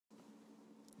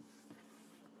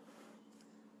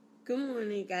Good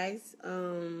morning, guys.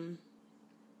 I'm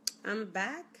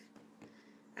back.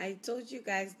 I told you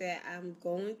guys that I'm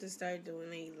going to start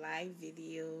doing live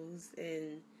videos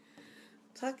and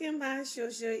talking about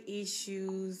social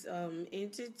issues,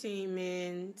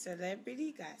 entertainment,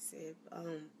 celebrity gossip,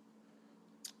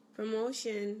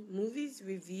 promotion, movies,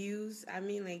 reviews. I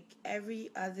mean, like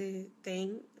every other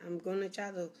thing. I'm gonna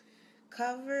try to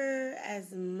cover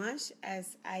as much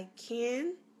as I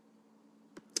can.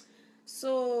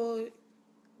 So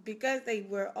because they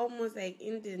were almost like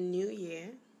in the new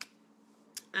year,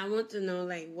 I want to know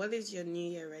what is your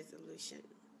new year resolution?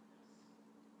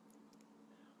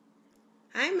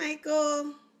 Hi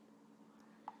Michael.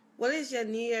 What is your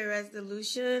new year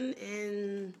resolution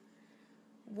and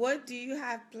what do you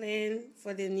have planned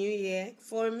for the new year?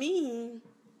 For me,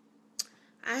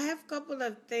 I have a couple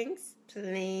of things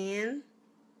planned.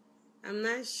 I'm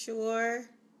not sure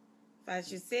if I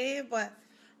should say it, but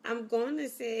I'm going to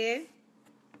say it.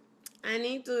 I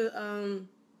need to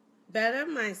better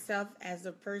myself as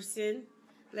a person.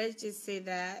 Let's just say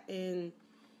that, and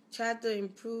try to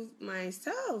improve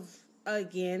myself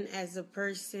again as a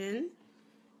person,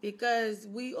 because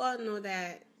we all know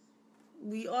that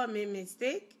we all make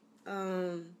mistakes.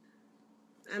 I'm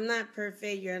not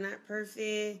perfect. You're not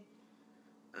perfect.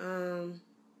 Um,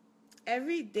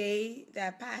 every day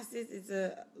that passes is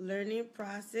a learning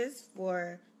process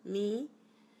for me.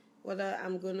 Whether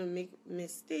I'm gonna make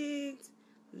mistakes,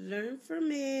 learn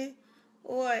from it,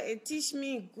 or it teach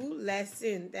me a good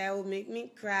lesson that will make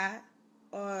me cry,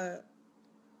 or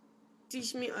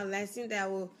teach me a lesson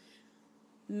that will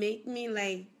make me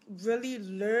really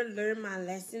learn my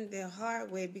lesson the hard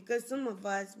way, because some of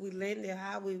us we learn the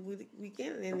hard way, we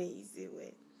can't learn the easy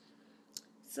way.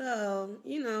 So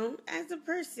as a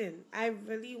person, I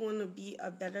really want to be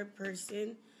a better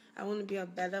person. I want to be a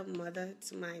better mother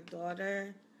to my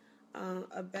daughter,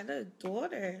 a better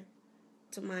daughter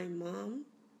to my mom,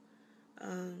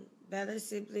 better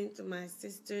sibling to my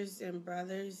sisters and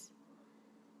brothers,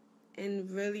 and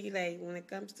really when it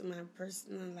comes to my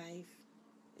personal life,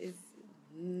 is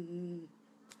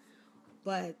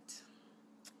but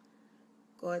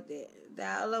God,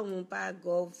 that Allah won't buy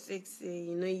go fix it.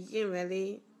 You can't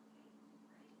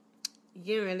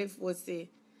really force it.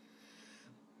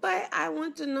 But I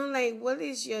want to know what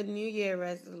is your New Year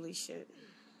resolution?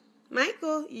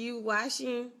 Michael, you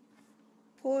watching?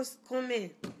 Post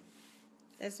comment.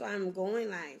 That's why I'm going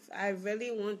live. I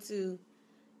really want to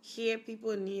hear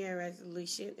people New Year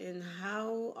resolution and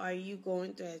how are you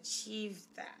going to achieve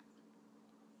that.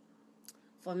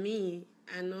 For me,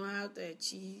 I know how to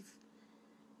achieve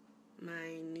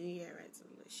my New Year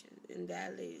resolution, and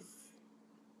that is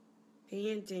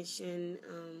pay attention,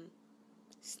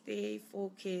 stay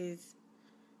focused,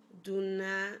 do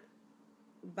not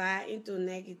buy into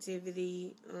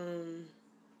negativity.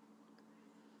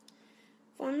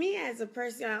 For me as a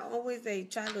person, I always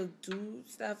try to do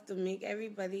stuff to make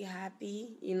everybody happy,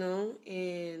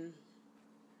 and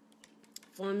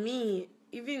for me,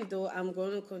 even though I'm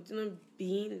going to continue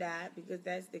being that, because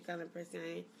that's the kind of person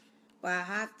I am, but I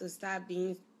have to stop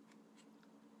being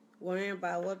worrying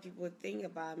about what people think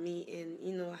about me,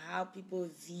 and how people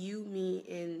view me,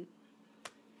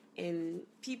 and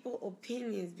people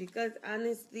opinions, because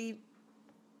honestly,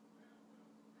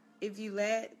 if you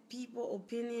let people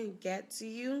opinion get to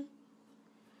you,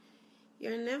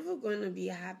 you're never going to be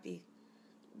happy.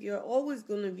 You're always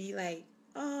going to be like,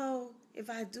 oh, if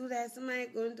I do that, somebody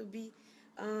going to be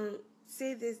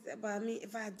say this about me.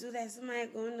 If I do that, somebody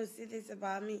going to say this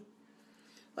about me.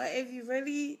 But if you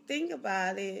really think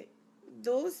about it,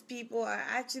 those people are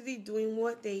actually doing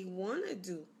what they want to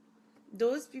do.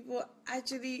 Those people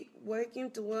actually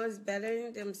working towards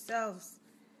bettering themselves,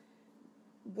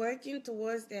 working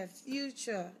towards their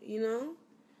future.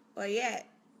 But yet,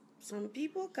 some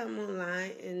people come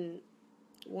online and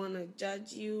want to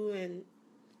judge you and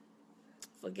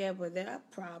forget where there are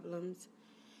problems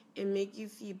and make you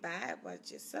feel bad about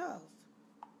yourself,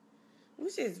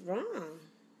 which is wrong.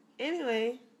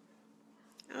 Anyway,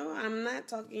 I'm not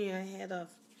talking your head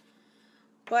off,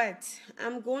 but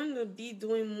I'm going to be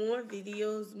doing more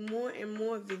videos, more and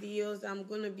more videos. I'm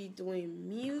going to be doing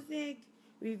music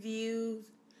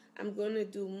reviews. I'm going to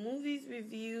do movies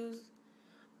reviews,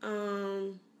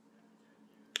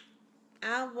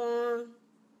 album.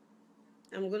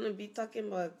 I'm going to be talking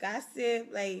about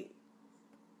gossip.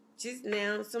 Just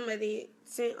now, somebody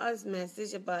sent us a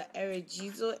message about Eric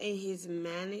Jizo and his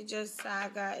manager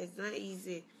saga. It's not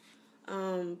easy.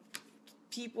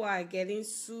 People are getting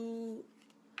sued.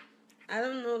 I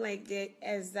don't know the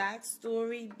exact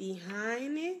story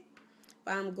behind it,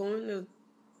 but I'm going to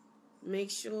make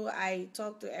sure I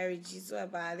talk to Eric Jesus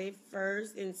about it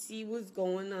first and see what's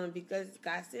going on, because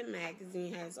Gossip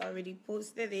Magazine has already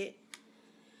posted it.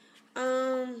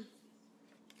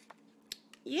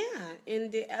 Yeah,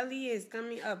 and the LE is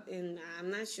coming up, and I'm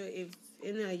not sure if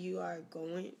any of you are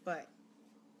going, but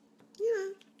you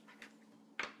know,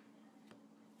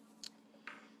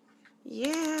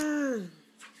 yeah.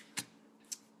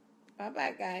 Bye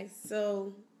bye, guys.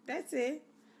 So that's it.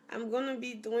 I'm gonna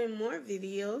be doing more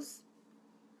videos.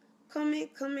 Comment.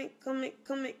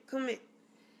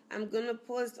 I'm gonna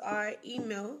post our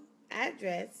email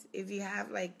address if you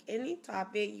have like any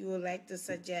topic you would like to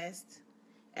suggest.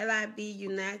 LIB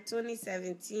Unite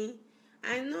 2017.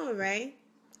 I know, right?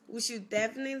 We should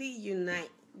definitely unite.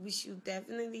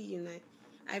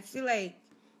 I feel like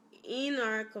in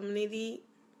our community,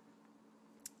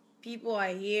 people are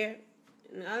here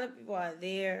and other people are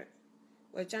there.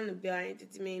 We're trying to build our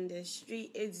entertainment industry.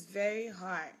 It's very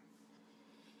hard.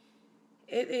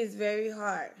 It is very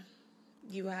hard.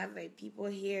 You have like people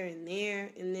here and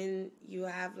there, and then you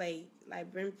have like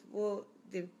bring people,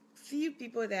 the few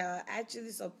people that are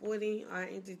actually supporting our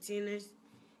entertainers,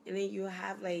 and then you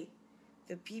have like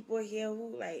the people here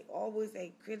who like always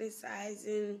like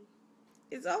criticizing.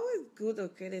 It's always good to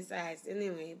criticize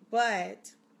anyway,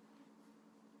 but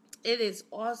it is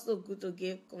also good to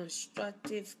give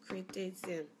constructive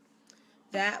criticism.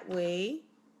 That way,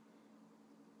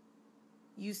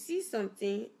 you see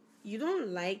something, you don't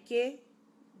like it,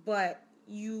 but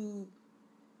you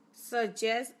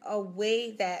suggest a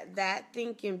way that that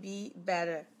thing can be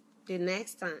better the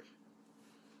next time.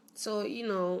 So, you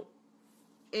know,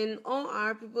 and all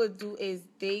our people do is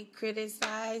they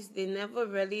criticize. They never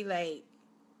really like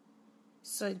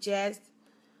suggest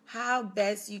how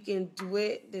best you can do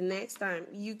it the next time.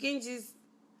 You can just,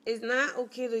 it's not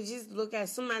okay to just look at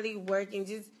somebody's work and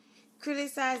just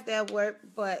criticize their work,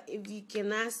 but if you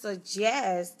cannot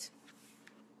suggest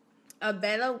a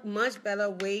better, much better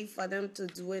way for them to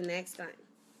do it next time.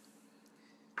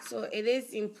 So it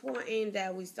is important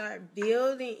that we start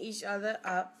building each other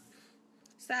up.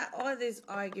 Start all this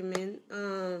argument.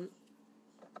 The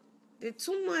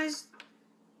too much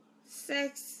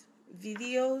sex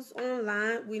videos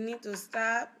online, we need to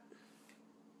stop.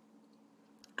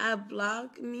 I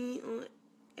blocked me on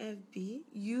FB.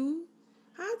 You?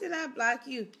 How did I block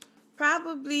you?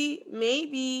 Probably,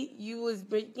 maybe you was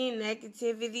bringing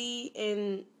negativity,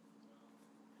 and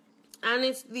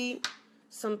honestly,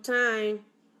 sometimes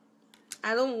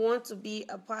I don't want to be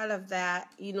a part of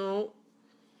that, you know,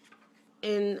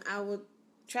 and I would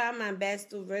try my best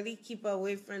to really keep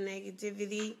away from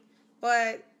negativity.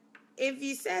 But if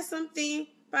you said something,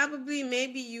 probably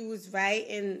maybe you was right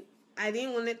and I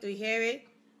didn't want to hear it,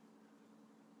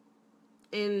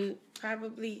 and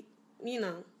probably, you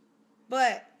know,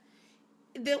 but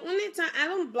the only time I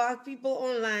don't block people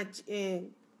online,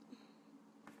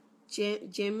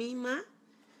 Jemima,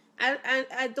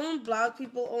 I don't block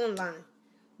people online,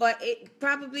 but it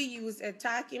probably you was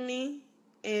attacking me,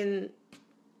 and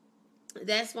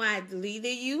that's why I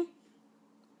deleted you.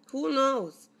 Who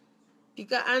knows?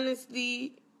 Because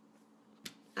honestly,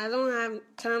 I don't have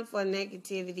time for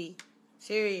negativity.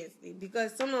 Seriously,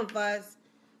 because some of us,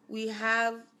 we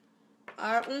have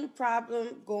our own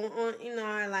problem going on in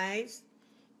our lives,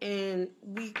 and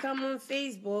we come on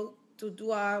Facebook to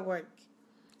do our work.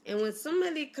 And when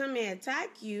somebody come and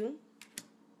attack you,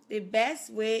 the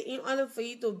best way in order for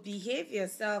you to behave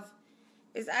yourself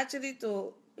is actually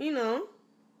to, you know,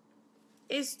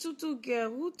 it's Tutu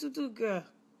girl. Who Tutu girl?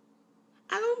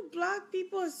 I don't block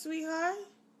people, sweetheart.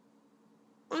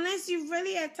 Unless you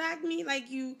really attack me, like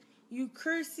you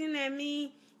cursing at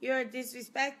me, you're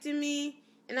disrespecting me,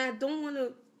 and I don't want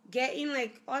to get in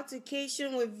like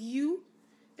altercation with you.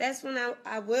 That's when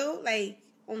I will like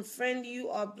unfriend you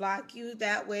or block you.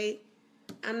 That way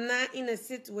I'm not in a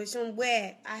situation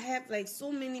where I have like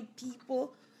so many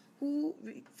people who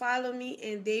follow me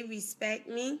and they respect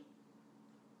me.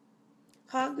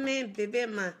 Hogman, baby,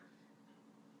 ma.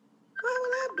 Why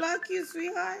would I block you,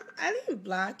 sweetheart? I didn't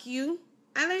block you.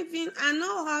 I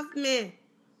know Hoffman.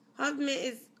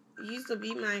 Hoffman used to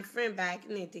be my friend back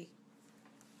in the day.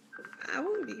 I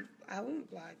won't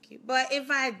block you. But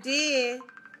if I did,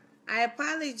 I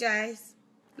apologize.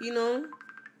 You know,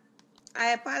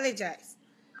 I apologize.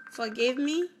 Forgive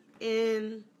me,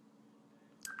 and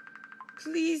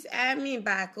please add me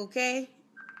back, okay?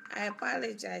 I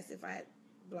apologize if I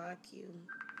block you.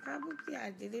 Probably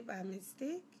I did it by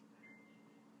mistake.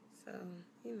 So,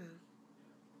 you know.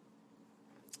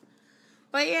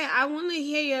 But yeah, I want to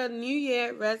hear your New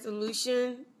Year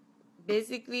resolution.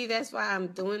 Basically, that's why I'm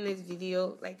doing this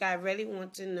video. Like, I really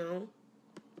want to know.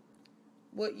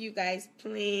 what you guys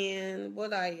plan.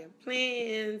 What are your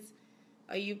plans?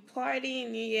 Are you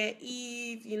partying New Year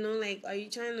Eve? You know, like, are you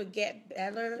trying to get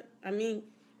better? I mean,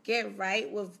 get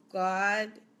right with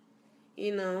God,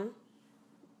 you know,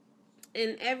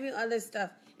 and every other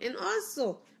stuff. And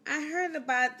also, I heard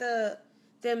about the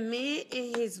man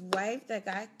and his wife that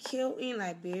got killed in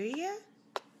Liberia.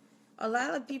 A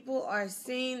lot of people are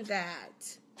saying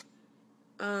that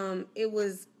it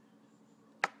was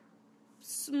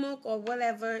smoke or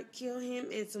whatever killed him,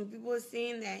 and some people are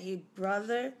saying that his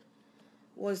brother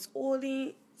was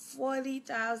owing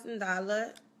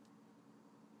 $40,000.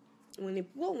 When the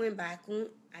people went back home,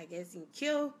 I guess he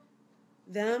killed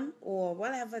them or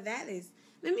whatever that is.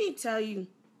 Let me tell you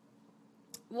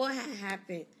what had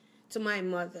happened to my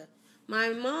mother. My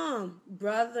mom,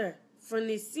 brother, from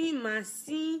the scene, my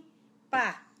scene,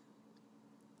 pa.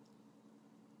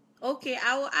 Okay,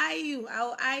 I will eye you. I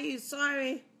will eye you.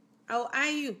 Sorry. I will eye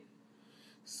you.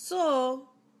 So,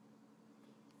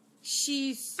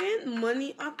 she sent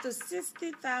money up to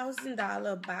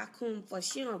 $60,000 back home for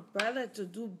she and her brother to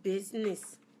do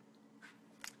business.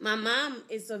 My mom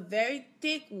is a very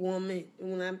thick woman.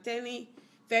 And when I'm telling you,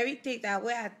 very thick, that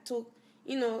way I took,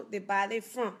 you know, the body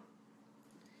from.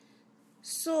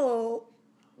 So,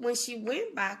 when she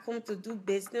went back home to do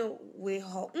business with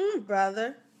her own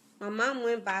brother, my mom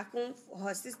went back home for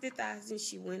her $60,000.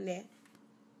 She went there.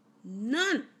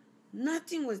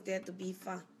 Nothing was there to be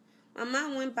found. My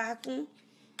mom went back home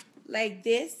like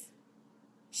this.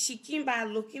 She came back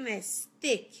looking at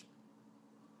stick.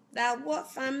 That what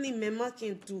family member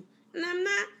can do. And I'm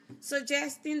not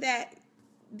suggesting that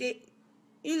they,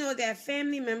 you know, their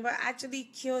family member actually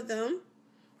killed them.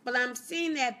 But I'm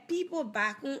saying that people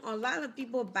back home, a lot of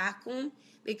people back home,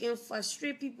 they can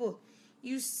frustrate people.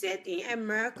 You sit in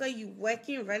America, you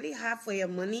working really hard for your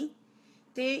money.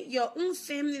 Then your own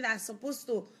family that's supposed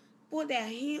to put their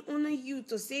hand on you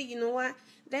to say, you know what,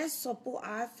 let's support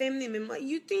our family member.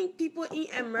 You think people in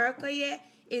America, yeah,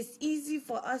 it's easy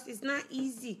for us? It's not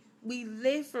easy. We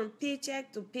live from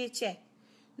paycheck to paycheck.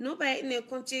 Nobody in the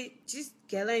country just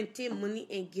get and take money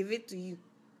and give it to you.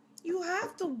 You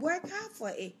have to work hard for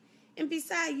it. And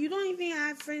besides, you don't even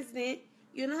have friends then.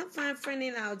 You don't find friends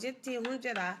and I'll just take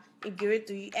 $100 and give it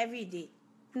to you every day.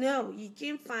 No, you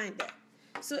can't find that.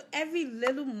 So every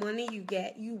little money you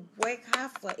get, you work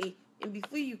hard for it. And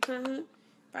before you come home,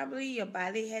 probably your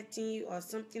body hurting you or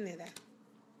something like that.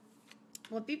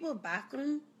 But people back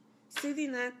home,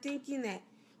 sitting and thinking that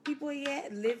people here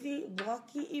living,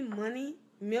 walking in money,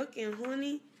 milk and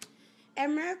honey.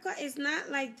 America is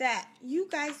not like that. You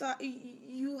guys are,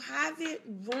 you have it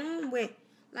wrong with.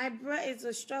 Like, bruh, it's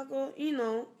a struggle. You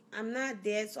know, I'm not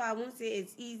there, so I won't say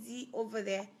it's easy over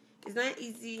there. It's not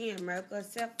easy in America,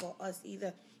 except for us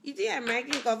either. You think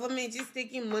American government just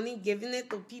taking money, giving it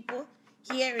to people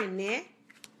here and there?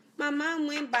 My mom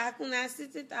went back when I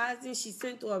 60,000 she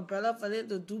sent to her brother for them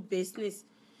to do business.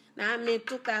 Now, I man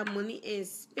took that money and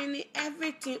spent it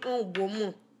everything on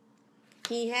woman.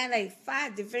 He had like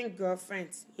 5 different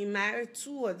girlfriends. He married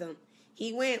 2 of them.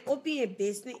 He went open a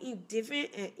business in different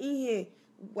and in his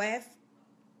wife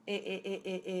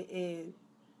and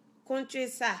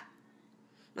countryside.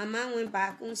 My mom went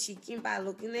back home. She came back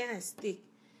looking at her stick.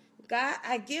 God,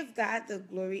 I give God the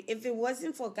glory. If it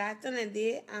wasn't for God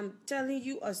today, I'm telling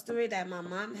you a story that my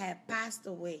mom had passed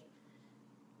away.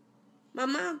 My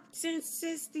mom sent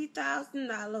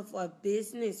 $60,000 for a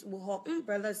business with her own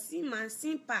brother, Sima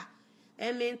Simpa.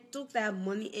 That man took that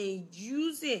money and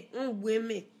used it on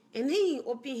women. And then he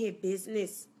opened his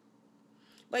business.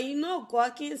 But you know,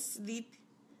 God can sleep.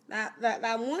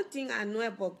 That one thing I know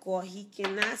about God, he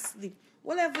cannot sleep.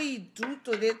 Whatever you do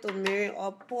today to Mary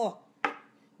or Paul,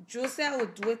 Joseph will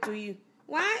do it to you.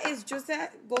 Why is Joseph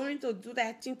going to do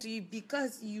that thing to you?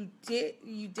 Because you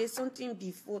did something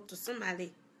before to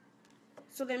somebody.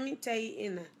 So let me tell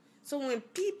you, so when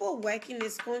people work in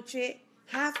this country,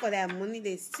 half for their money,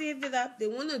 they save it up, they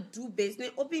want to do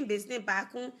business, open business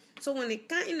back home. So when they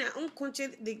come in their own country,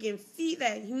 they can feed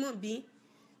that human being.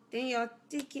 Then you're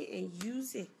taking and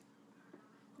use it.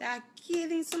 They're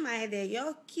killing somebody there.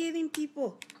 You're killing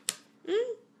people.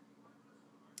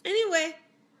 Anyway,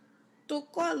 to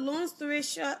cut long story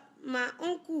short, my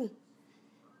uncle,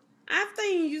 after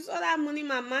he used all that money,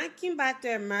 my mom came back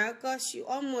to America. She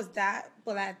almost died,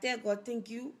 but I tell God, thank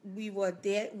you. We were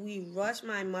there. We rushed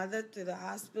my mother to the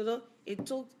hospital. It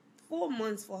took 4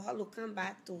 months for her to come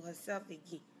back to herself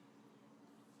again.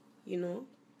 You know?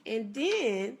 And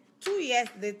then, 2 years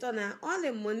later, now, all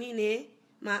the money there,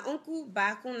 my uncle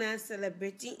back home now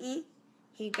celebrating him.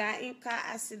 He got in car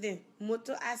accident,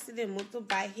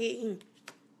 motorbike hit him.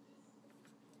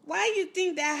 Why you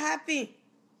think that happened?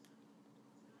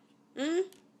 Hmm?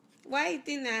 Why you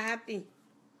think that happen?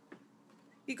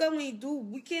 Because when you do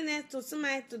wickedness to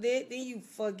somebody today, then you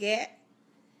forget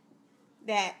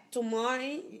that tomorrow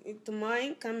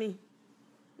ain't coming.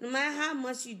 No matter how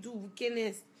much you do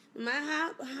wickedness, no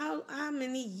matter how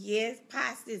many years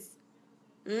passes,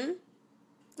 no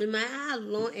matter how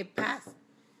long it passes,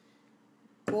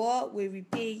 God will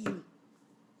repay you.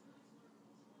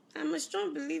 I'm a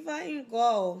strong believer in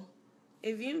God.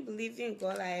 If you don't believe in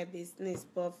God, I have business.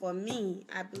 But for me,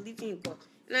 I believe in God.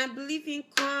 And I believe in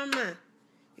karma.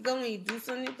 Because when you do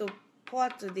something to poor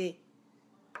today,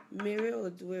 Mary will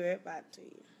do it right back to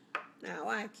you. Now,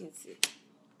 what I can say.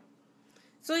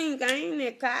 So he got in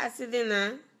a car accident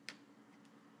now.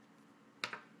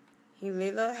 He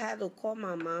later had to call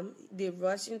my mom. They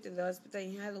rushed into the hospital.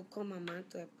 He had to call my mom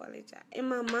to apologize. And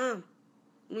my mom,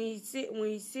 when you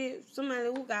see somebody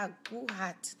who got good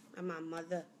heart, and my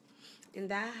mother, and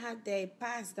that heart they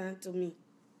passed down to me.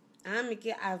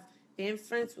 I've been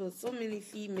friends with so many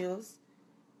females,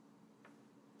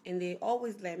 and they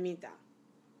always let me down.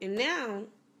 And now,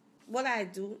 what I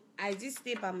do, I just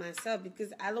stay by myself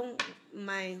because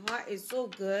my heart is so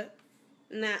good.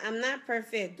 Now, I'm not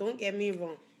perfect, don't get me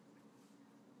wrong.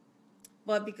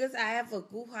 But because I have a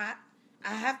good heart,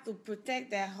 I have to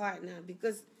protect that heart now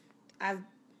because I've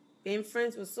been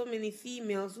friends with so many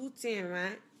females who turn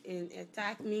around and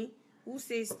attack me, who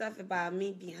say stuff about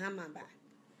me behind my back.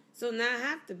 So now I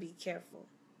have to be careful.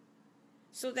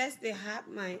 So that's the heart,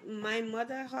 my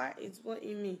mother heart is what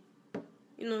in me.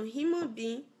 You know, human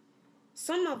being,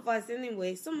 some of us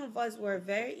anyway, some of us were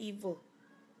very evil.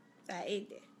 I ate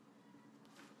that.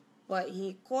 But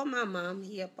he called my mom,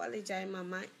 he apologized, my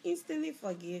mom instantly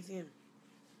forgave him.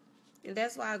 And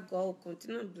that's why God will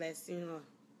continue blessing her.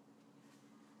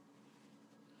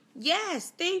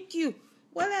 Yes, thank you.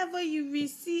 Whatever you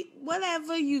receive,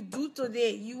 whatever you do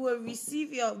today, you will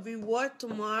receive your reward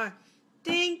tomorrow.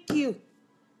 Thank you.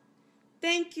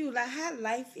 Thank you, like how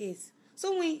life is.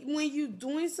 So when you're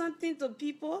doing something to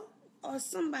people or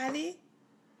somebody,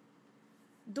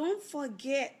 don't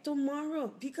forget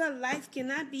tomorrow, because life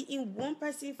cannot be in one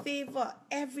person's favor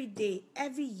every day,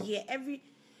 every year, every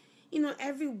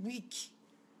week.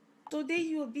 Today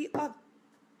you will be up,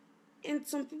 and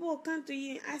some people will come to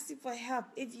you and ask you for help.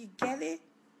 If you get it,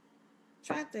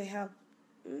 try to help.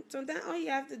 Sometimes all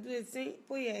you have to do is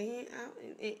put your hand out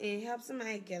and help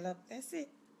somebody get up. That's it.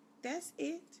 That's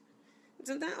it.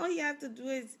 Sometimes all you have to do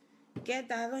is get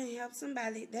down and help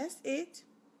somebody. That's it.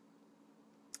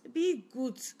 Be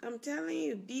good. I'm telling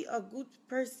you, be a good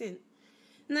person.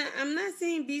 Now, I'm not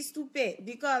saying be stupid,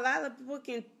 because a lot of people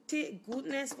can take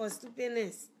goodness for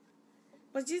stupidness.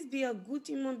 But just be a good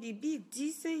human being. Be a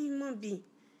decent human being.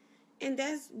 And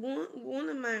that's one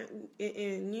of my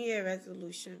New Year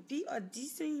resolutions. Be a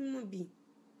decent human being.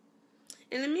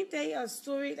 And let me tell you a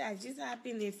story that just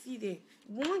happened a few days.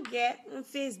 One girl on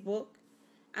Facebook,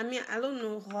 I don't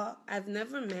know her. I've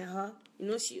never met her.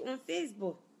 She on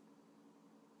Facebook.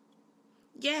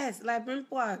 Yes, Liberian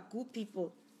people are good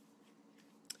people.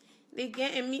 They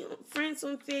get me friends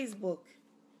on Facebook.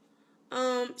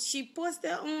 She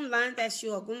posted online that she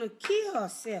was gonna kill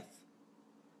herself.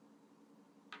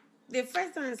 The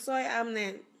first time I saw it, I'm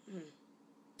like,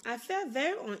 I felt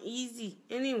very uneasy.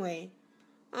 Anyway,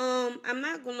 I'm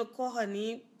not gonna call her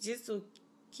name just to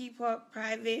keep her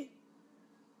private.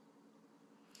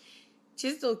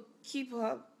 Just to keep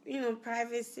her,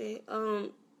 privacy.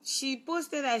 She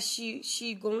posted that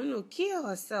she going to kill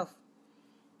herself.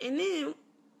 And then,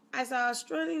 as I was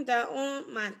scrolling down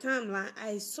on my timeline,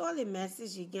 I saw the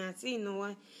message again. I said, you know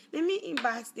what? Let me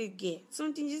inbox the girl.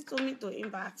 Something just told me to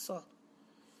inbox her.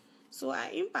 So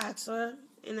I inboxed her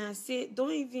and I said,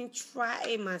 don't even try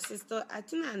it, my sister. I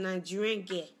think I'm a Nigerian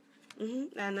girl.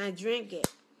 A Nigerian girl.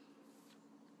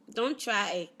 Don't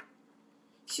try it.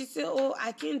 She said, oh,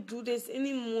 I can't do this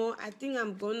anymore. I think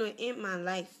I'm going to end my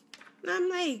life. And I'm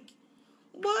like,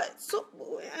 what? So,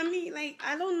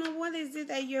 I don't know what is it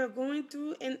that you're going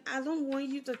through, and I don't want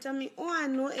you to tell me. All I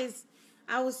know is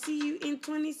I will see you in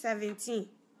 2017.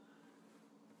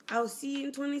 I will see you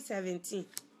in 2017.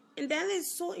 And that is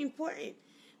so important.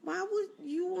 Why would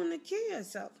you want to kill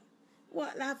yourself?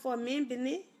 What, like for men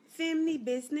business, family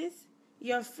business,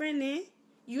 your friend,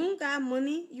 you don't got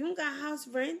money, you don't got house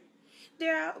rent.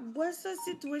 There are worse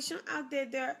situations out there.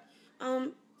 There are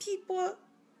people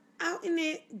out in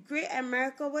the great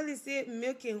America, what is it,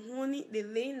 milk and honey, they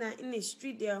lay down in the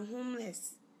street, they are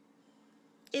homeless.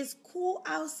 It's cool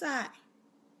outside.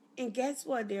 And guess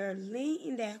what? They're laying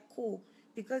in that cold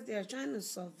because they're trying to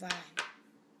survive.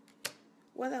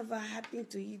 Whatever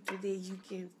happened to you today, you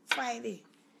can fight it.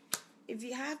 If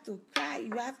you have to cry,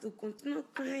 you have to continue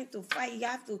crying to fight. You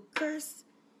have to curse.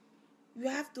 You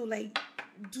have to, like,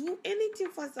 do anything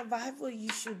for survival. You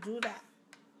should do that.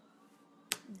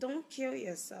 Don't kill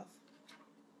yourself.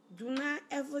 Do not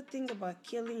ever think about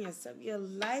killing yourself. Your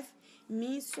life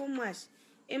means so much.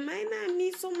 It might not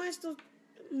mean so much to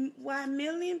 1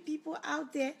 million people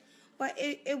out there, but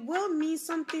it will mean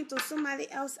something to somebody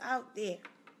else out there.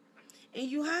 And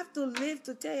you have to live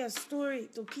to tell your story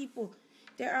to people.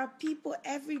 There are people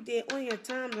every day on your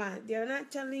timeline. They're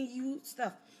not telling you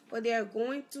stuff, but they're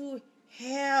going to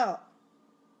hell.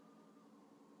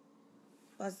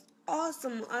 What's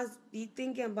awesome us be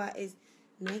thinking about is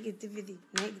negativity,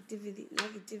 negativity,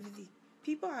 negativity.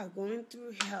 People are going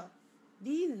through hell.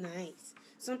 Be nice.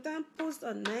 Sometimes post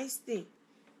a nice thing.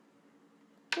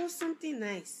 Post something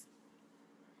nice.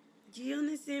 Do you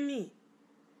understand me?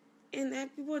 And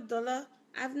that people dollar,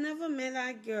 I've never met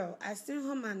that girl. I sent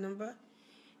her my number,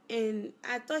 and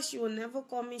I thought she would never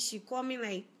call me. She called me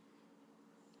like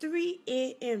 3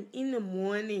 a.m. in the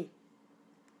morning.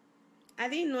 I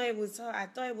didn't know it was her. I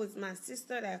thought it was my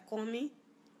sister that called me.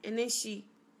 And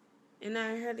then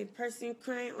I heard a person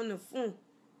crying on the phone.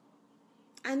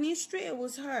 I knew straight it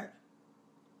was her.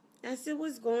 I said,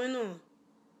 what's going on?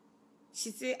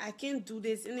 She said, I can't do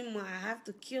this anymore. I have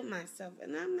to kill myself.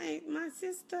 And I'm like, my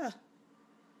sister.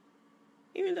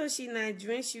 Even though she's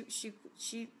Nigerian,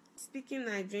 she speaking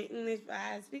Nigerian English, but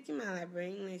I speaking my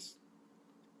Liberian English.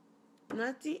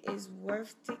 Nothing is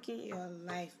worth taking your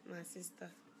life, my sister.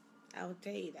 I will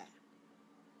tell you that.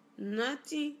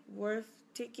 Nothing worth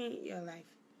taking your life.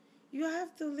 You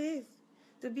have to live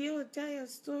to be able to tell your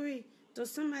story to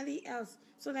somebody else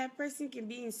so that person can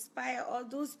be inspired, or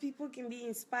those people can be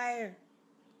inspired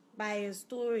by your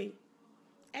story.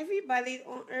 Everybody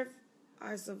on earth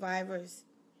are survivors,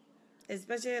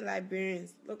 especially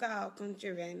Liberians. Look at our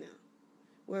country right now.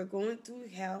 We're going through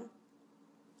hell.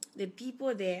 The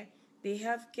people there, the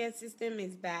healthcare system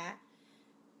is bad.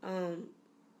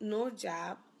 No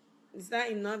job. It's not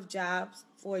enough jobs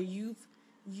for youth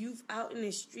out in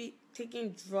the street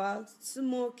taking drugs,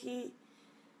 smoking,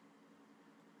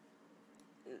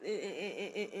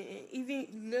 even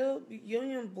little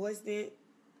young boys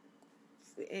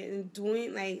and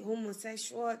doing like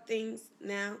homosexual things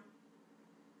now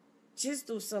just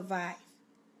to survive.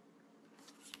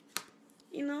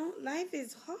 You know, life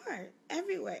is hard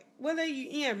everywhere, whether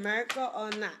you're in America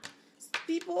or not.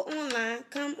 People online,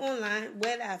 come online,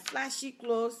 wear that flashy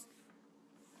clothes,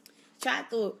 try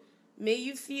to make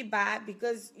you feel bad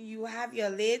because you have your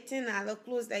little $10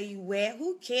 clothes that you wear.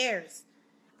 Who cares?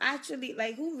 Actually,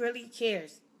 like, who really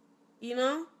cares? You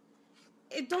know?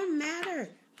 It don't matter.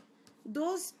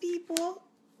 Those people,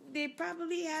 they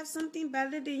probably have something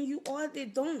better than you, or they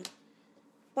don't.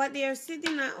 But they are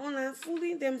sitting online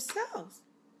fooling themselves.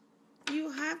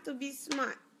 You have to be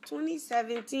smart.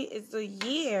 2017 is the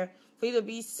year for you to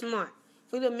be smart,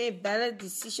 for you to make better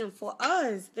decisions. For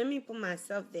us, let me put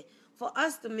myself there. For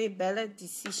us to make better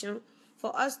decisions,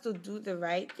 for us to do the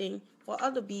right thing, for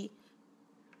us to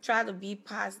try to be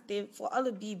positive, for us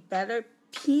to be better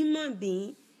human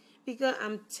beings. Because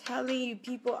I'm telling you,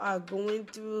 people are going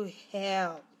through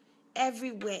hell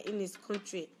everywhere in this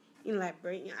country, in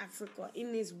Liberia, in Africa,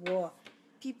 in this world.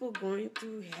 People going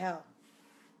through hell.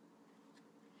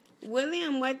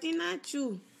 William, what did not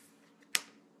you?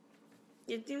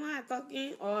 You think when I'm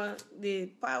talking, or the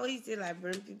power is the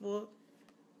Liberian people?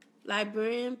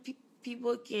 Liberian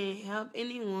people can help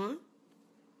anyone.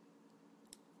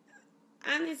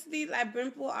 Honestly,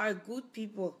 Liberian people are good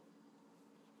people.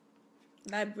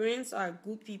 Liberians are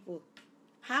good people.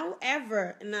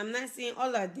 However, and I'm not saying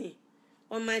all of them,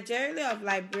 but majority of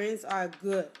Liberians are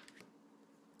good.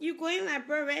 You go in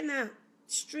Liberia right now,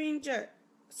 stranger,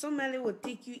 somebody will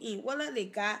take you in. Whether they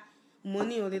got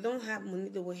money or they don't have money,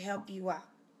 they will help you out.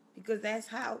 Because that's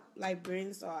how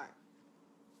Liberians are.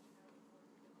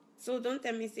 So don't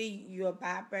tell me, say you're a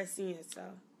bad person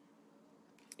yourself.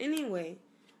 Anyway,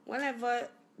 whatever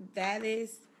that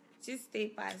is, just stay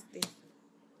positive.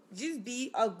 Just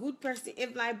be a good person.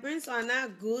 If Liberians are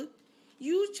not good,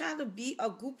 you try to be a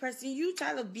good person. You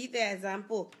try to be the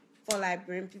example for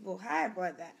Liberian people. How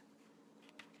about that?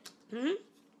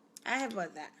 How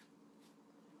about that?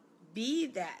 Be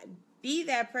that. Be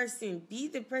that person. Be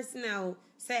the person that will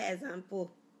set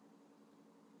example.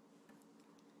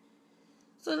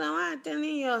 So now I'm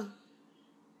telling you,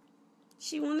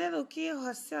 she wanted to kill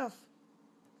herself.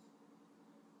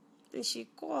 And she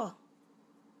called.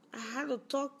 I had to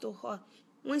talk to her.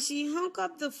 When she hung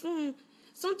up the phone,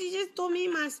 something just told me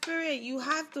in my spirit, you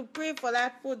have to pray for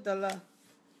that $4.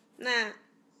 Now,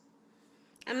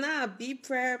 I'm not a big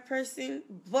prayer person,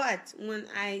 but when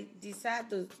I decide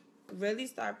to really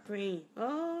start praying,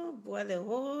 oh boy, the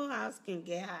whole house can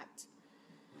get hot.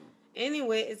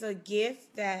 Anyway, it's a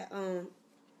gift that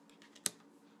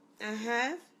I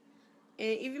have,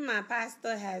 and even my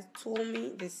pastor has told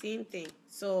me the same thing.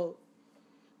 So,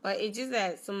 but it's just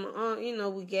that some,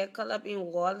 we get caught up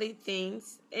in worldly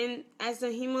things, and as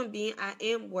a human being, I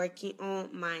am working on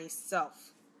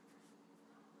myself.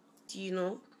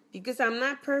 Because I'm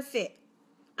not perfect.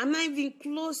 I'm not even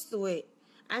close to it.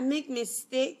 I make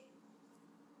mistakes.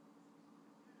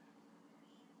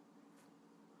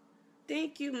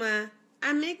 Thank you, ma.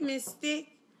 I make mistakes.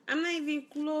 I'm not even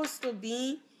close to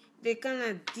being the kind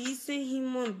of decent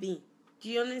human being. Do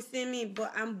you understand me?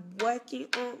 But I'm working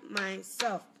on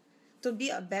myself to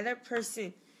be a better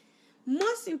person.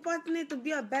 Most importantly, to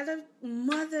be a better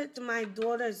mother to my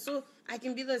daughter so I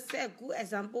can be the set a good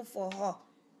example for her.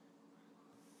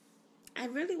 I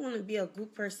really want to be a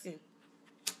good person.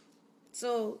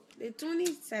 So the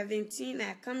 2017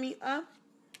 that coming up,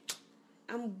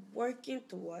 I'm working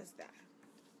towards that.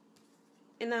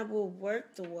 And I will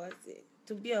work towards it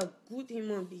to be a good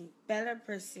human being, better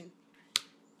person.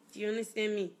 Do you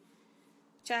understand me?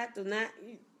 Try to not.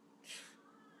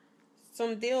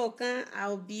 Someday will come,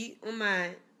 I'll be on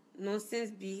my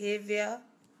nonsense behavior.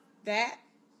 That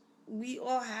we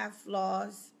all have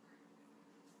flaws.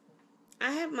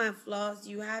 I have my flaws.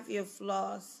 You have your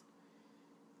flaws.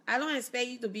 I don't expect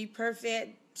you to be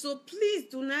perfect. So please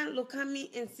do not look at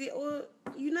me and say, oh,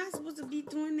 you're not supposed to be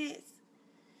doing this.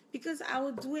 Because I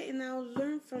will do it and I will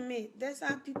learn from it. That's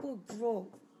how people grow.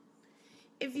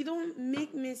 If you don't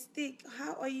make mistakes,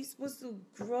 how are you supposed to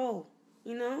grow?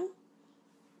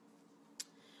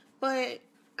 But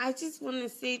I just want to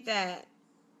say that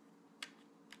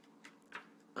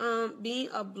being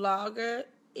a blogger,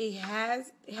 it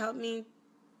has helped me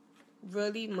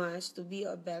really much to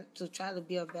try to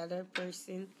be a better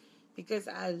person, because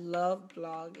I love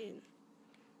blogging.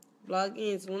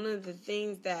 Blogging is one of the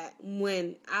things that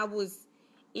when I was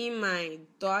in my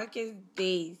darkest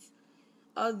days,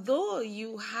 although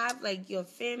you have like your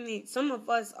family, some of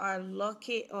us are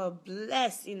lucky or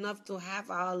blessed enough to have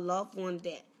our loved one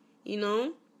there,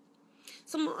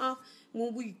 Some of us,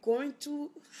 when we're going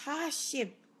through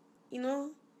hardship,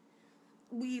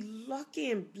 we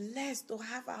lucky and blessed to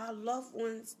have our loved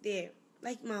ones there.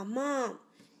 Like my mom,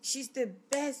 she's the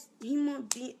best human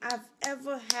being I've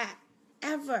ever had,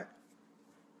 ever.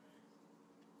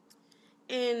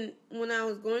 And when I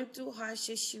was going through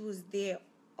hardship, she was there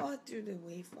all through the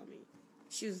way for me.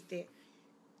 She was there.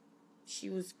 She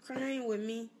was crying with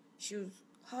me. She was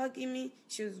hugging me.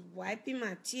 She was wiping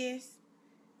my tears.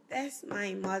 That's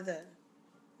my mother.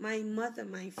 My mother,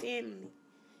 my family.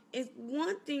 It's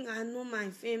one thing I know my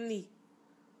family.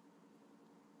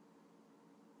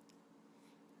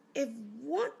 If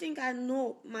one thing I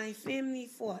know my family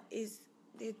for is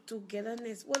the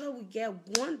togetherness. Whether we get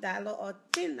 $1 or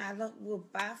 $10, we'll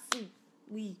buy food.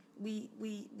 We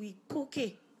cook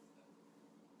it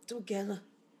together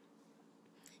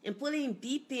and put it in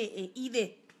beef pan and eat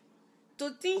it.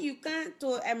 To think you come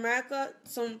to America,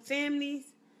 some families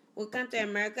will come to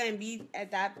America and be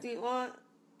adapting all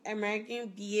American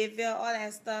behavior, all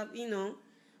that stuff,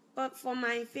 But for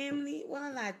my family,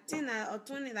 whether like $10 or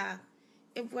 $20,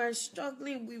 if we're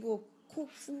struggling, we will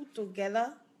cook food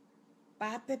together,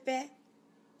 buy pepper,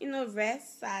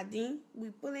 rice, sardine. We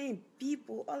put in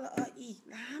people, all of us eat.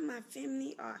 That's how my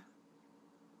family are.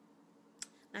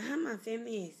 That's how my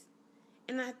family is.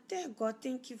 And I tell God,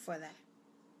 thank you for that.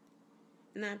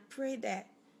 And I pray that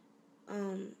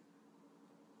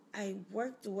I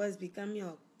work towards becoming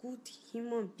a good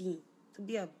human being, to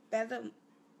be a better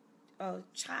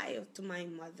child to my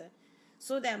mother,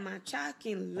 so that my child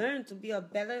can learn to be a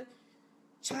better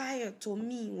child to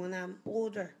me when I'm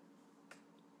older.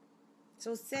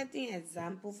 So setting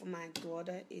example for my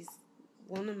daughter is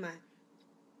one of my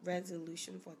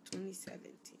resolutions for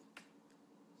 2017.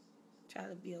 Try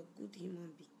to be a good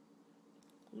human being.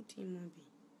 Good human being.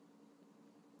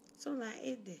 So like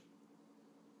it there.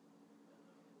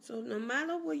 So no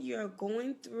matter what you're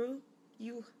going through,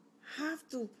 you have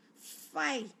to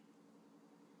fight.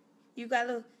 You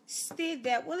gotta stay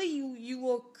there. Whether you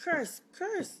will curse,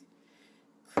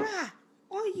 cry,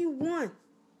 all you want.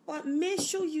 But make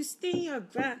sure you stay in your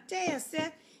ground. Tell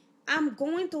yourself, I'm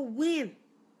going to win.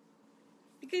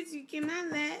 Because you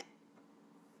cannot let,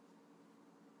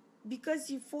 because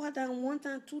you fall down 1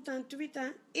 time, 2 times, 3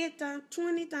 times, 8 times,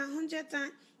 20 times, 100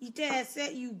 times, you tell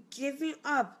yourself you giving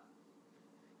up.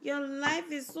 Your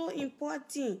life is so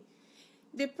important.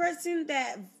 The person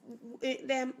that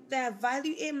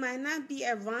value it might not be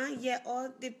around yet,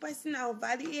 or the person that will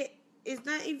value it is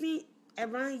not even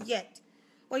around yet.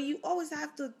 But you always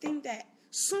have to think that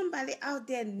somebody out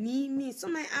there need me.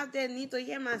 Somebody out there need to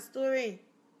hear my story.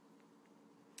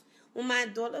 When my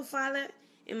daughter father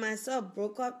and myself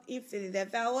broke up in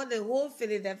Philadelphia, all the whole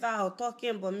Philadelphia was talking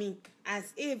about me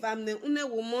as if I'm the only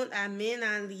woman that men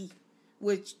are leave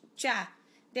with child.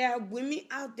 There are women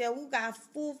out there who got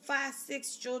 4, 5,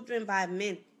 6 children by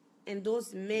men, and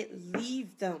those men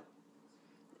leave them.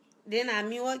 Then I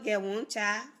will get one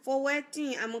child for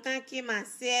wedding. I'm gonna keep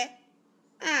myself.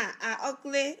 I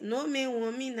ugly. No man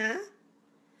want me now.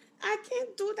 I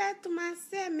can't do that to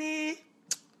myself, man.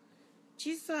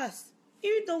 Jesus.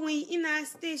 Even though when you're in that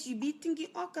stage, you be thinking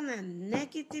all kind of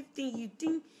negative things. You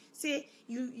think, say,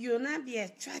 you'll not be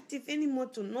attractive anymore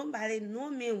to nobody. No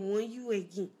man want you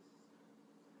again.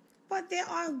 But there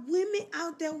are women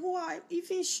out there who are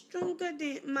even stronger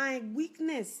than my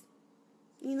weakness.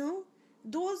 You know?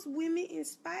 Those women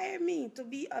inspire me to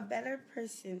be a better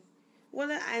person.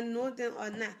 Whether I know them or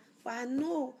not. But I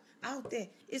know out there,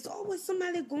 it's always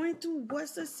somebody going through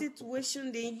worse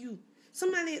situation than you.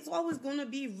 Somebody is always going to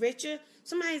be richer.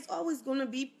 Somebody is always going to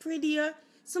be prettier.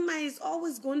 Somebody is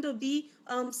always going to be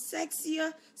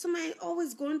sexier. Somebody is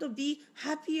always going to be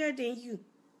happier than you.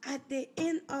 At the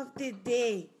end of the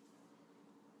day,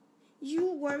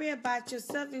 you worry about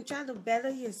yourself and try to better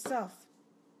yourself.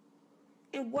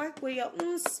 And work with your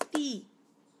own speed.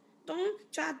 Don't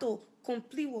try to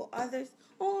compete with others.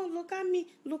 Oh, look at me.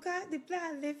 Look at the place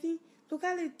I live in. Look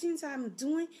at the things I'm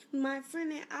doing. My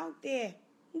friend is out there.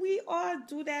 We all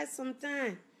do that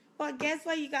sometimes. But guess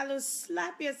what? You got to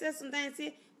slap yourself sometimes and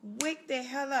say, wake the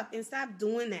hell up and stop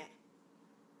doing that.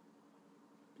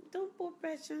 Don't put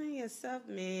pressure on yourself,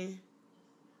 man.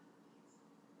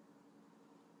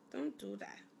 Don't do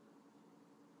that.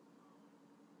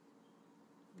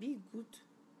 Be good.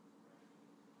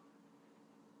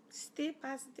 Stay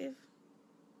positive.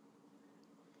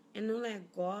 And know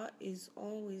that God is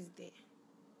always there.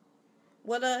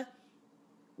 Whether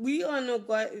we all know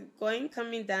God is going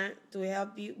coming down to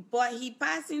help you, but He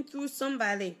passing through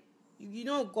somebody. You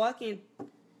know, God can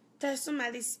touch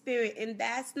somebody's spirit, and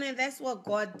that's what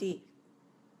God did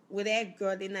with that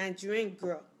girl, the Nigerian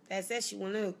girl that said she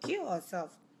wanted to kill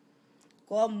herself.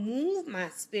 God moved my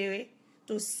spirit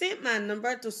to send my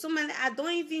number to somebody I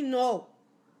don't even know.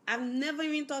 I've never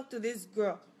even talked to this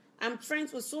girl. I'm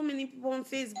friends with so many people on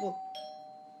Facebook,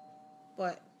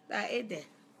 but I ain't there.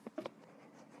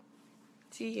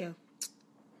 See ya.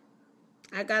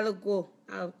 I gotta go.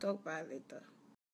 I'll talk about it later.